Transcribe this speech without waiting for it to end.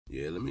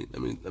Yeah, let me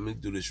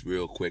do this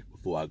real quick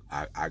before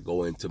I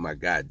go into my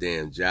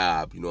goddamn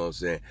job. You know what I'm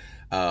saying?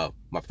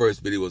 My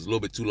first video was a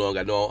little bit too long.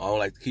 I know I don't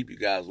like to keep you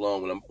guys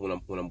long when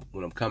I'm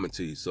coming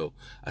to you. So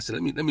I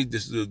said let me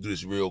just do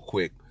this real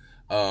quick.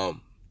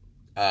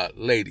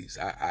 Ladies,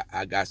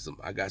 I got some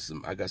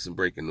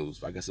breaking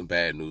news. I got some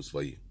bad news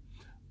for you.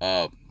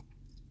 The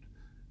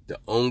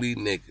only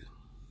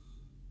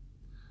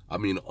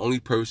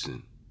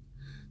person,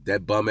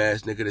 that bum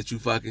ass nigga that you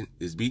fucking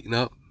is beating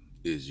up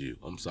is you.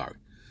 I'm sorry.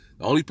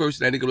 The only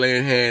person that nigga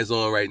laying hands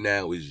on right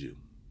now is you. You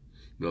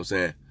know what I'm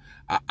saying?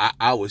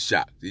 I was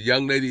shocked. The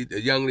young lady,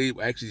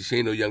 actually she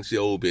ain't no young, she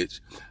old bitch.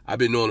 I've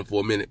been knowing her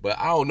for a minute, but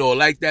I don't know her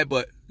like that,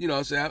 but you know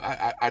what I'm saying?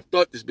 I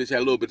thought this bitch had a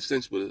little bit of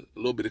sense with a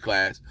little bit of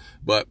class,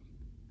 but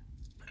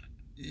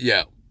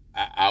yeah,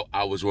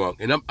 I was wrong.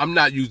 And I'm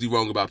not usually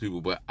wrong about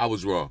people, but I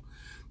was wrong.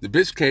 The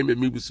bitch came at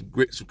me with some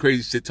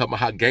crazy shit talking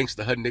about how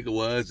gangster her nigga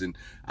was, and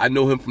I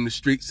know him from the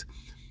streets.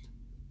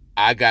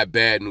 I got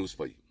bad news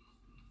for you.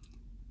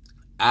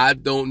 I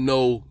don't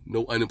know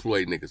no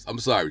unemployed niggas. I'm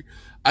sorry.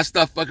 I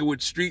stopped fucking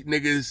with street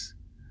niggas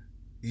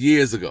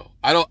years ago.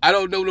 I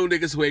don't know no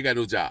niggas who ain't got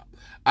no job.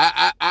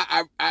 I'm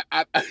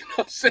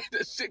saying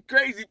that shit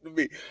crazy for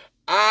me.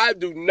 I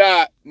do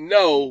not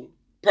know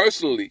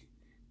personally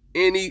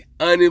any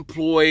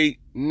unemployed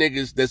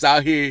niggas that's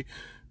out here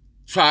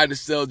trying to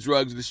sell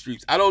drugs in the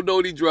streets. I don't know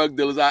any drug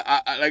dealers.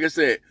 I like I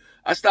said,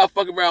 I stopped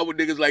fucking around with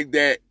niggas like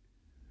that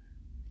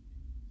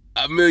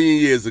a million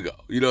years ago.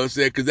 You know what I'm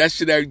saying? Because that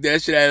shit add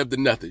up to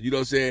nothing. You know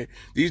what I'm saying?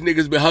 These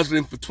niggas been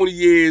hustling for 20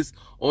 years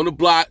on the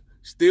block.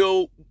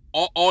 Still,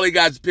 all they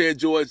got is a pair of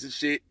Jordans and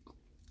shit.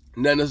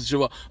 Nothing else to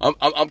show up.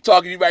 I'm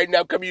talking to you right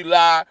now. I'm coming to you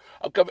live.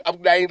 I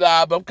ain't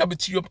live, but I'm coming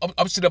to you.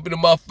 I'm sitting up in the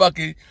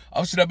motherfucking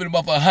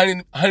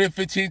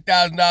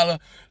 $115,000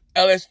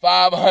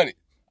 LS500.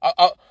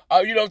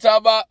 You know what I'm talking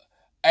about?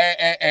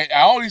 And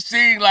I only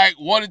seen like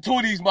 1 or 2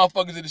 of these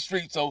motherfuckers in the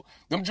street. So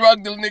them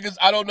drug dealer niggas,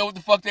 I don't know what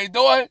the fuck they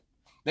doing.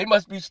 They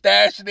must be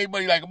stashing their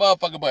money like a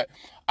motherfucker, but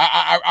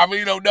I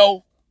really don't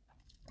know.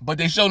 But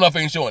they sure enough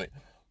ain't showing it.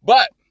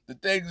 But the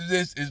thing is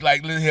this is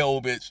like, listen here,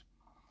 old bitch.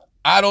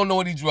 I don't know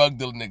any drug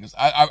dealer niggas.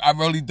 I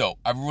really don't.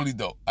 I really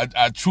don't.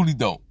 I truly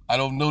don't. I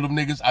don't know them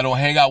niggas. I don't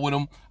hang out with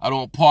them. I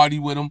don't party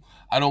with them.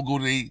 I don't go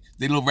to they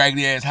little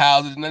raggedy ass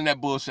houses. None of that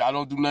bullshit. I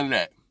don't do none of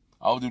that.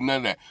 I don't do none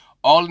of that.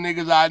 All the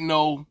niggas I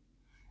know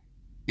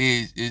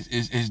is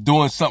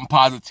doing something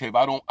positive.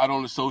 I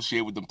don't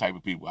associate with them type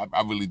of people.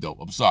 I really don't.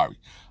 I'm sorry.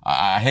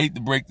 I hate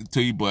to break it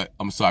to you, but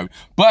I'm sorry.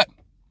 But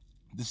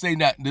to say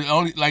that,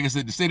 like I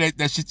said, to say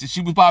that shit that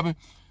she was popping,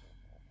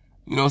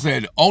 you know what I'm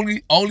saying?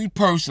 The only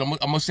person, I'm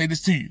gonna say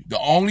this to you, the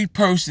only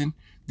person,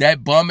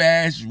 that bum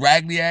ass,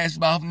 raggedy ass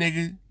mouth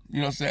nigga, you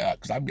know what I'm saying?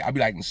 Cause I be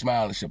like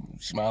smiling and shit,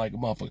 smile like a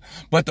motherfucker.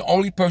 But the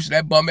only person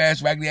that bum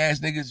ass, raggedy ass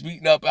niggas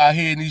beating up out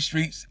here in these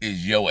streets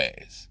is your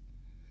ass.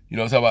 You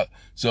know what I'm talking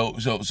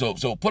about?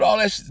 So put all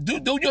that shit, do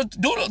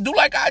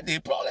like I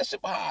did. Put all that shit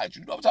behind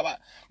you. You know what I'm talking about?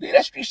 Leave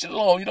that street shit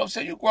alone. You know what I'm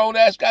saying? You grown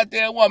ass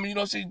goddamn woman. You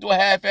know what I'm saying? You do a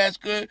half-ass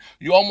good.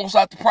 You almost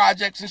out the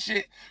projects and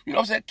shit. You know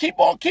what I'm saying? Keep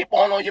on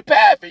your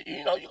path. And,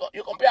 you know, you're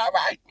gonna be all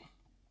right.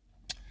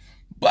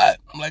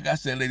 But like I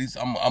said, ladies,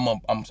 I'm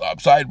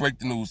sorry to break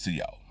the news to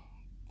y'all.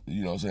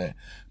 You know what I'm saying?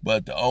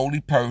 But the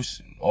only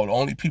person or the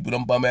only people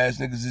them bum ass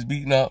niggas is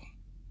beating up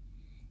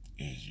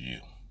is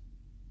you.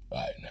 All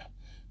right now.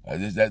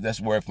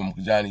 That's word from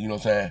Johnny. You know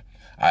what I'm saying?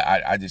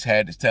 I just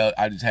had to tell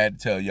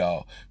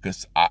y'all,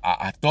 because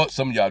I thought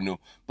some of y'all knew,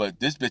 but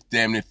this bitch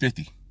damn near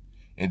 50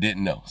 and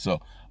didn't know. So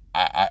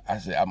I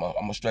said I'm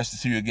gonna stress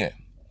this to you again.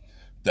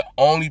 The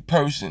only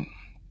person,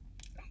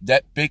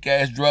 that fake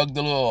ass drug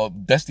dealer or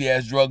dusty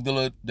ass drug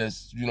dealer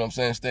that's, you know what I'm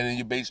saying, standing in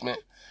your basement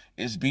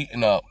is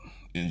beating up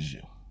is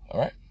you.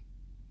 All right?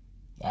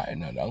 All right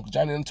now Uncle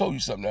Johnny done told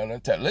you something now.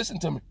 Listen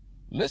to me.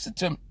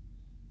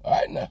 All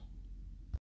right now.